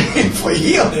 I'm praying for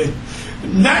healing,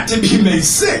 not to be made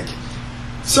sick.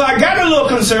 So I got a little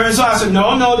concerned. So I said,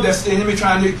 no, that's the enemy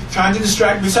trying to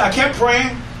distract me. So I kept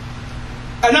praying.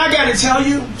 And I got to tell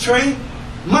you, Trey,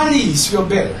 my knees feel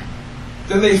better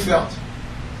than they felt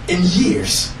in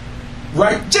years.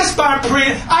 Right? Just by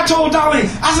praying. I told Darlene,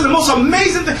 I said, the most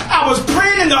amazing thing, I was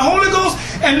praying in the Holy Ghost,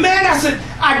 and man, I said,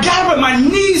 I got up and my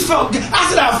knees felt good. I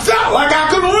said, I felt like I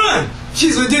could run.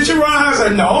 She said, did you run? I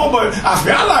said, no, but I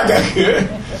felt like I could.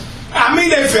 I mean,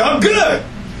 they felt good.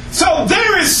 So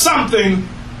there is something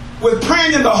with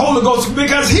praying in the Holy Ghost,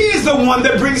 because He is the one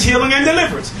that brings healing and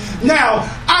deliverance. Now,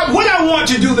 what I want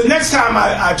to do the next time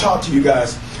I talk to you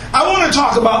guys, I want to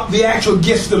talk about the actual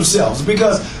gifts themselves,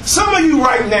 because some of you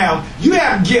right now, you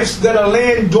have gifts that are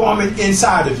laying dormant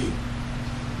inside of you.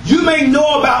 You may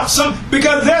know about some,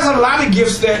 because there's a lot of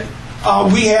gifts that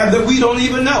we have that we don't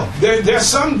even know. There's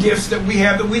some gifts that we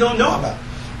have that we don't know about.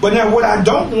 But now what I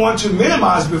don't want to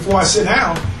minimize before I sit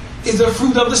down is the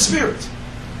fruit of the Spirit.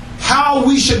 How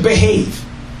we should behave.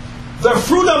 The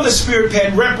fruit of the Spirit,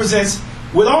 Pat, represents,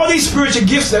 with all these spiritual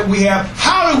gifts that we have,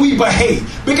 how do we behave?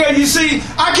 Because you see,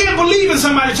 I can't believe in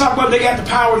somebody talk about they got the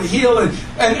power to heal and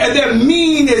they're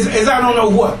mean as I don't know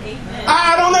what.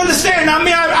 I don't understand. I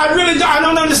mean, I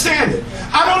don't understand it.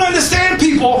 I don't understand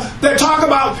people that talk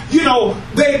about,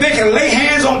 they can lay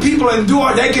hands on people and do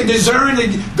it. They can discern.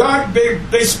 God,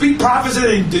 they speak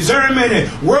prophecy and discernment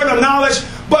and word of knowledge.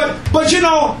 But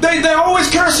they're always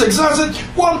cursing. So I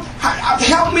said, well,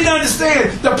 help me to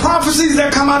understand. The prophecies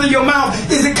that come out of your mouth,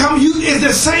 is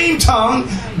the same tongue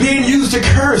being used to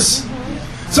curse?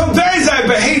 So there's that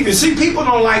behavior. See, people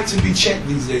don't like to be checked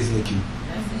these days, Nikki.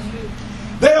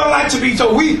 They don't like to be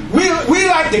told. We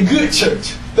like the good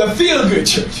church, the feel-good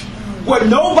church, where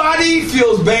nobody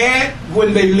feels bad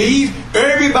when they leave.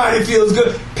 Everybody feels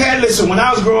good. Pat, listen, when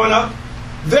I was growing up,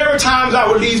 there were times I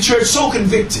would leave church so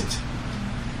convicted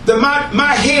that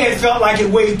my head felt like it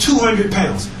weighed 200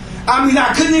 pounds. I mean,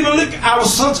 I couldn't even look. I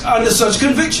was under such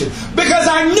conviction because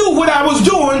I knew what I was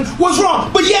doing was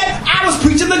wrong. But yet, I was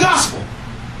preaching the gospel.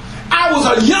 I was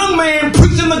a young man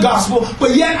preaching the gospel,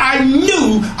 but yet I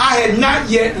knew I had not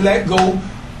yet let go of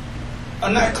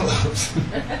nightclubs.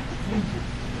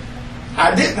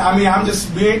 I didn't. I mean, I'm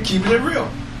just keeping it real.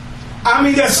 I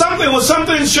mean, was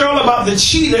something, Cheryl, about the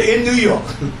cheetah in New York.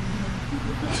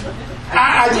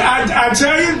 I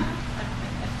tell you,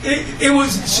 it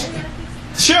was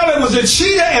the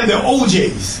cheetah and the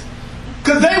OJs,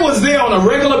 because they was there on a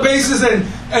regular basis, and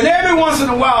every once in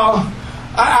a while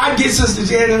I'd get Sister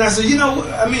Jan and I said, we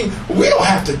don't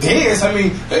have to dance. I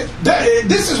mean,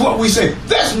 this is what we say.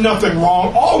 There's nothing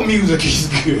wrong. All music is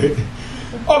good.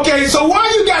 Okay, so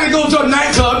why you got to go to a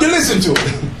nightclub to listen to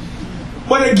it?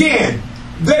 But again,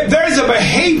 there's a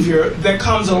behavior that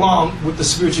comes along with the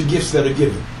spiritual gifts that are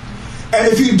given. And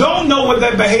if you don't know what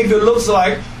that behavior looks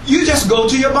like, you just go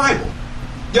to your Bible.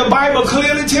 Your Bible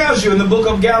clearly tells you in the book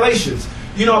of Galatians,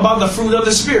 about the fruit of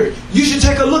the Spirit. You should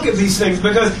take a look at these things,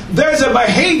 because there's a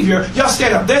behavior, y'all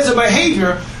stand up, there's a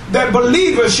behavior that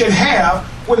believers should have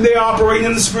when they operate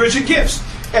in the spiritual gifts.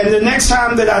 And the next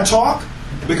time that I talk,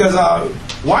 because our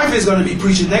wife is going to be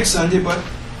preaching next Sunday,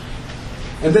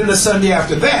 and then the Sunday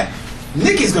after that,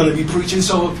 Nikki's going to be preaching.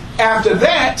 So after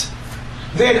that,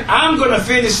 then I'm going to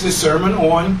finish this sermon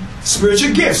on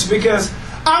spiritual gifts, because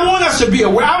I want us to be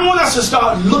aware. I want us to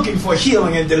start looking for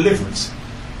healing and deliverance.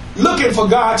 Looking for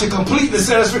God to completely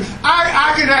set us free.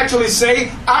 I can actually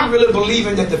say I'm really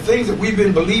believing that the things that we've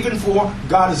been believing for,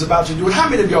 God is about to do it. How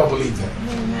many of y'all believe that?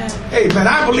 Amen.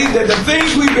 I believe that the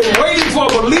things we've been waiting for,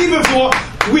 believing for,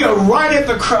 we are right at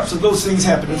the crux of those things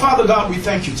happening. Father God, we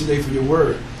thank you today for your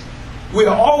word. We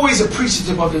are always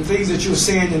appreciative of the things that you're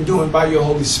saying and doing by your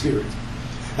Holy Spirit.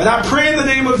 And I pray in the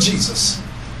name of Jesus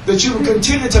that you will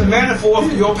continue to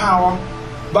manifold your power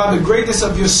by the greatness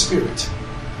of your Spirit.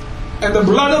 And the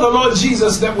blood of the Lord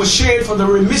Jesus that was shed for the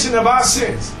remission of our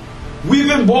sins. We've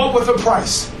been bought with a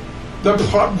price. The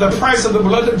price of the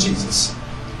blood of Jesus.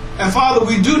 And Father,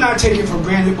 we do not take it for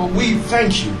granted, but we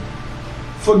thank you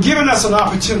for giving us an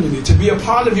opportunity to be a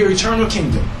part of your eternal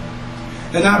kingdom.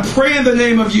 And I pray in the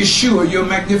name of Yeshua, your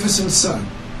magnificent Son,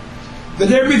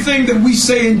 that everything that we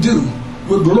say and do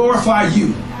will glorify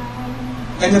you.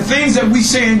 And the things that we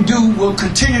say and do will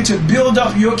continue to build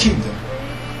up your kingdom.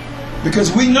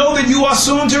 Because we know that you are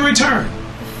soon to return.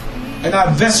 And our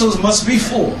vessels must be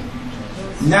full,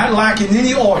 not lacking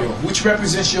any oil, which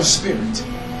represents your Spirit.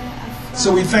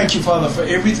 So we thank you, Father, for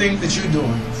everything that you're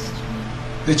doing,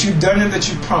 that you've done and that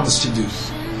you promised to do.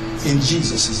 In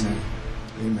Jesus' name,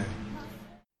 amen.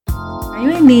 Are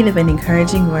you in need of an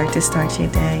encouraging word to start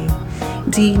your day?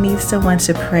 Do you need someone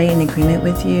to pray in agreement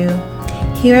with you?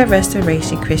 Here at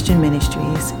Restoration Christian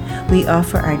Ministries, we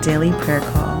offer our daily prayer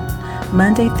call.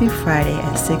 Monday through Friday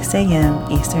at 6 a.m.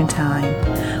 Eastern Time,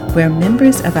 where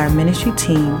members of our ministry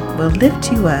team will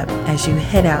lift you up as you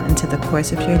head out into the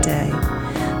course of your day.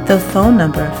 The phone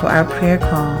number for our prayer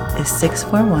call is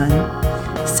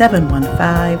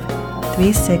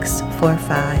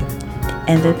 641-715-3645,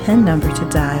 and the PIN number to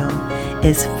dial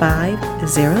is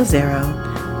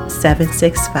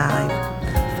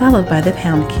 500-765, followed by the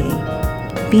pound key.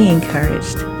 Be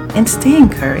encouraged and stay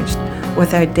encouraged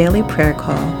with our daily prayer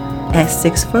call at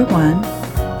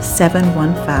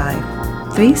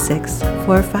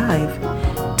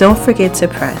 641-715-3645. Don't forget to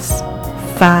press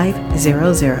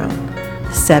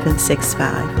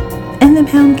 500-765 and the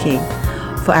pound key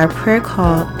for our prayer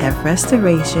call at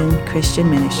Restoration Christian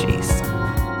Ministries.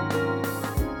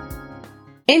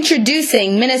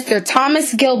 Introducing Minister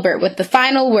Thomas Gilbert with the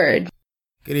final word.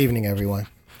 Good evening, everyone.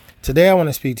 Today I want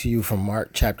to speak to you from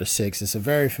Mark chapter 6. It's a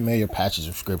very familiar passage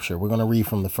of scripture. We're going to read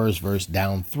from the first verse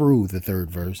down through the third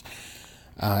verse.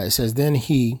 It says, "Then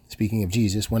he," speaking of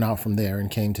Jesus, "went out from there and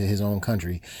came to his own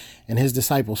country, and his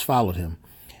disciples followed him.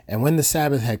 And when the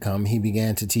Sabbath had come, he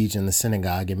began to teach in the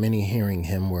synagogue, and many hearing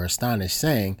him were astonished,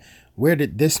 saying, 'Where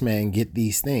did this man get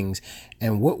these things?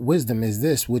 And what wisdom is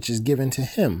this which is given to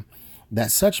him,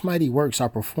 that such mighty works are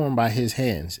performed by his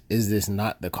hands? Is this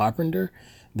not the carpenter,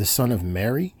 the son of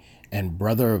Mary, and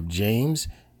brother of James,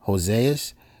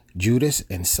 Hoseas, Judas,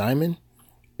 and Simon?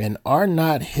 And are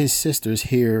not his sisters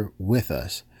here with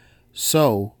us?'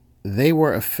 So they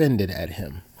were offended at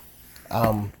him."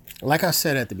 Like I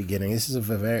said at the beginning, this is a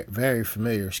very, very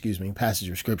familiar, passage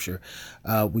of scripture.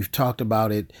 We've talked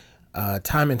about it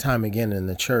time and time again in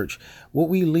the church. What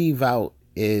we leave out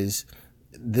is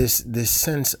this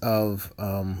sense of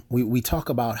we talk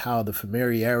about how the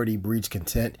familiarity breeds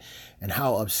contempt, and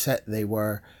how upset they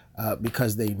were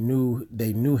because they knew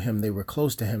him, they were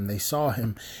close to him, they saw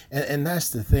him, and that's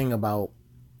the thing about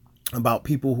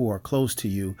people who are close to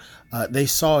you. They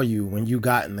saw you when you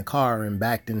got in the car and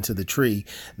backed into the tree.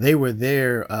 They were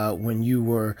there when you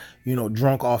were,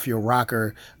 drunk off your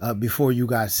rocker before you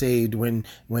got saved, when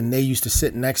they used to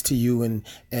sit next to you and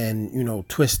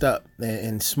twist up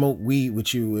and smoke weed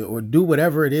with you, or do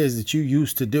whatever it is that you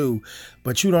used to do,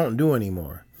 but you don't do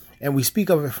anymore. And we speak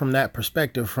of it from that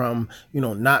perspective, from,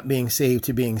 not being saved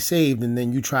to being saved. And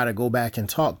then you try to go back and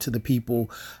talk to the people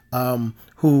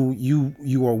who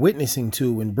you are witnessing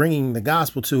to and bringing the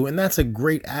gospel to. And that's a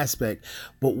great aspect.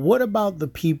 But what about the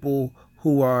people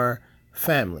who are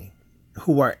family,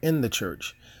 who are in the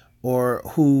church, or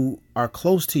who are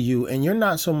close to you, and you're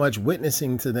not so much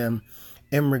witnessing to them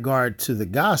in regard to the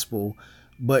gospel,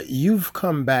 but you've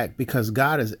come back because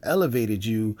God has elevated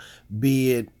you,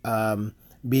 be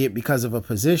it because of a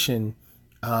position,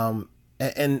 and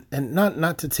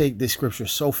not to take this scripture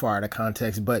so far out of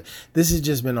context, but this has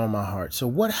just been on my heart. So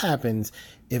what happens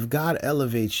if God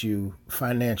elevates you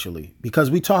financially?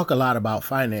 Because we talk a lot about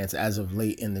finance as of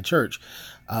late in the church,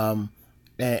 and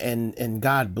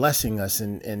God blessing us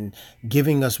and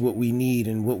giving us what we need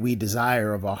and what we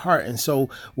desire of our heart. And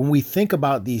so when we think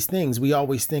about these things, we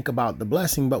always think about the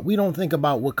blessing, but we don't think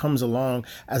about what comes along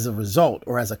as a result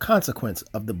or as a consequence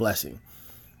of the blessing.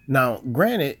 Now,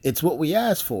 granted, it's what we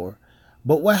ask for,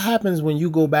 but what happens when you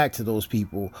go back to those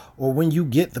people, or when you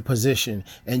get the position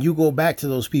and you go back to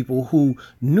those people who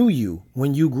knew you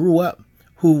when you grew up,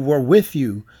 who were with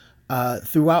you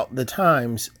throughout the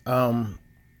times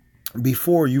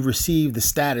before you received the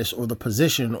status or the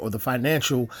position or the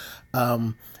financial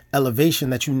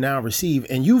elevation that you now receive,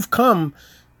 and you've come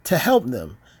to help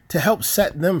them, to help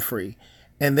set them free,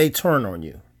 and they turn on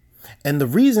you. And the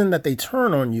reason that they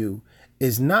turn on you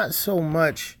is not so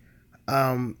much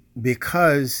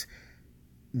because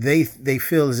they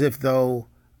feel as if though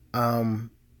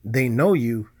they know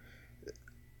you.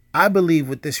 I believe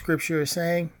what this scripture is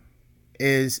saying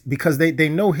is because they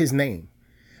know his name,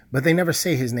 but they never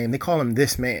say his name. They call him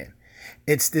this man.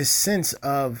 It's this sense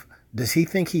of, does he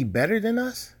think he better than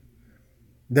us?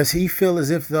 Does he feel as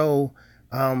if though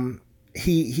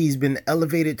he's been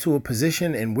elevated to a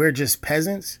position and we're just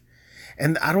peasants?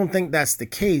 And I don't think that's the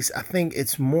case. I think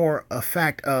it's more a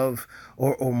fact of,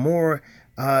 or more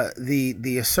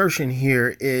the assertion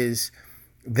here is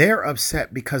they're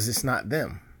upset because it's not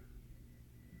them.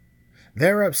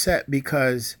 They're upset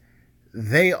because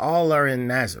they all are in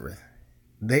Nazareth.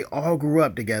 They all grew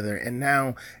up together, and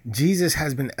now Jesus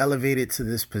has been elevated to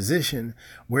this position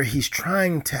where he's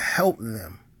trying to help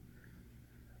them.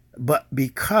 But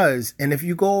because, and if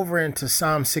you go over into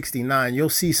Psalm 69, you'll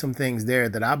see some things there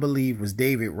that I believe was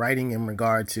David writing in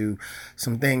regard to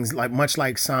some things like much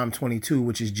like Psalm 22,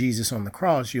 which is Jesus on the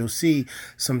cross. You'll see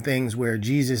some things where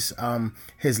Jesus,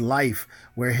 his life,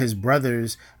 where his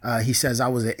brothers, he says, I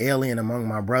was an alien among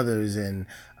my brothers. And,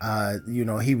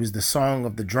 he was the song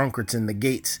of the drunkards in the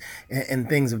gates and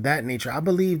things of that nature. I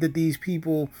believe that these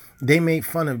people, they made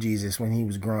fun of Jesus when he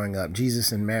was growing up,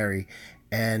 Jesus and Mary.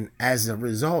 And as a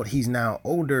result, he's now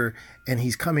older and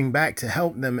he's coming back to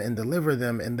help them and deliver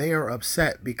them. And they are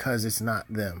upset because it's not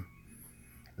them.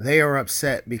 They are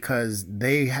upset because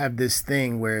they have this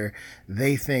thing where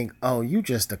they think, oh, you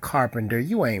just a carpenter.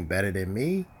 You ain't better than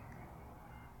me.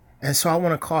 And so I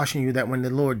want to caution you that when the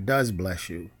Lord does bless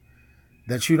you,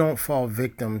 that you don't fall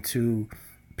victim to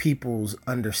people's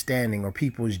understanding or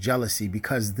people's jealousy,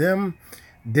 because them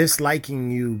disliking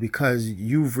you because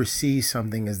you've received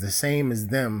something is the same as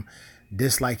them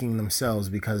disliking themselves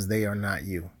because they are not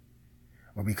you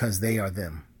or because they are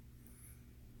them.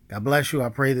 God bless you. I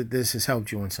pray that this has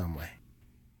helped you in some way.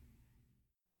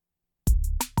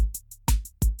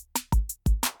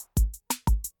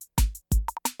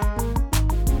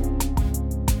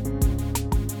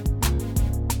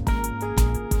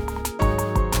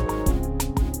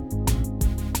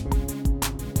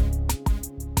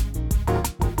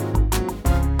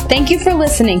 Thank you for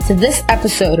listening to this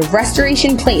episode of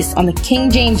Restoration Place on the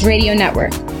King James Radio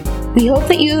Network. We hope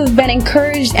that you have been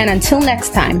encouraged, and until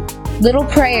next time, little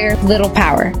prayer, little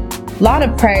power. Lot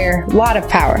of prayer, lot of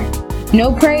power.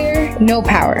 No prayer, no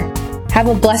power. Have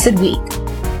a blessed week.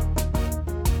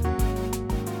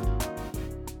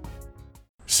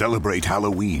 Celebrate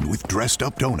Halloween with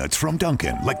dressed-up donuts from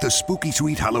Dunkin', like the spooky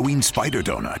sweet Halloween spider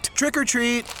donut. Trick or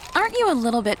treat. Aren't you a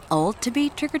little bit old to be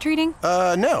trick-or-treating?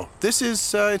 No. This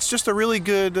is, it's just a really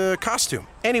good costume.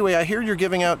 Anyway, I hear you're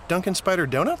giving out Dunkin' Spider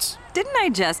donuts? Didn't I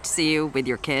just see you with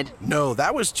your kid? No,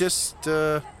 that was just,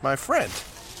 my friend.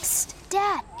 Psst,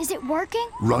 Dad, is it working?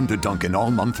 Run to Dunkin' all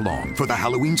month long for the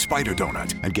Halloween spider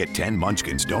donut and get 10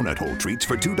 Munchkins donut hole treats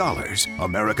for $2.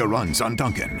 America runs on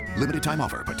Dunkin'. Limited time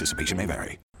offer. Participation may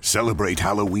vary. Celebrate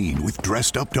Halloween with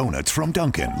dressed-up donuts from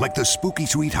Dunkin', like the spooky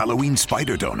sweet Halloween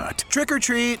spider donut. Trick or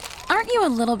treat. Aren't you a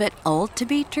little bit old to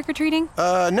be trick-or-treating?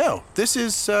 No. This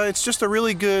is, it's just a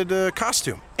really good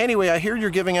costume. Anyway, I hear you're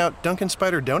giving out Dunkin'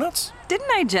 Spider donuts?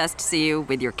 Didn't I just see you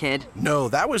with your kid? No,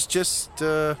 that was just,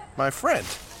 my friend.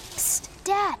 Psst,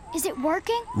 Dad, is it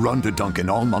working? Run to Dunkin'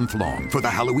 all month long for the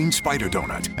Halloween spider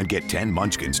donut and get 10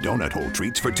 Munchkins donut hole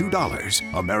treats for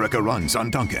 $2. America runs on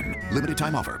Dunkin'. Limited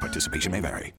time offer. Participation may vary.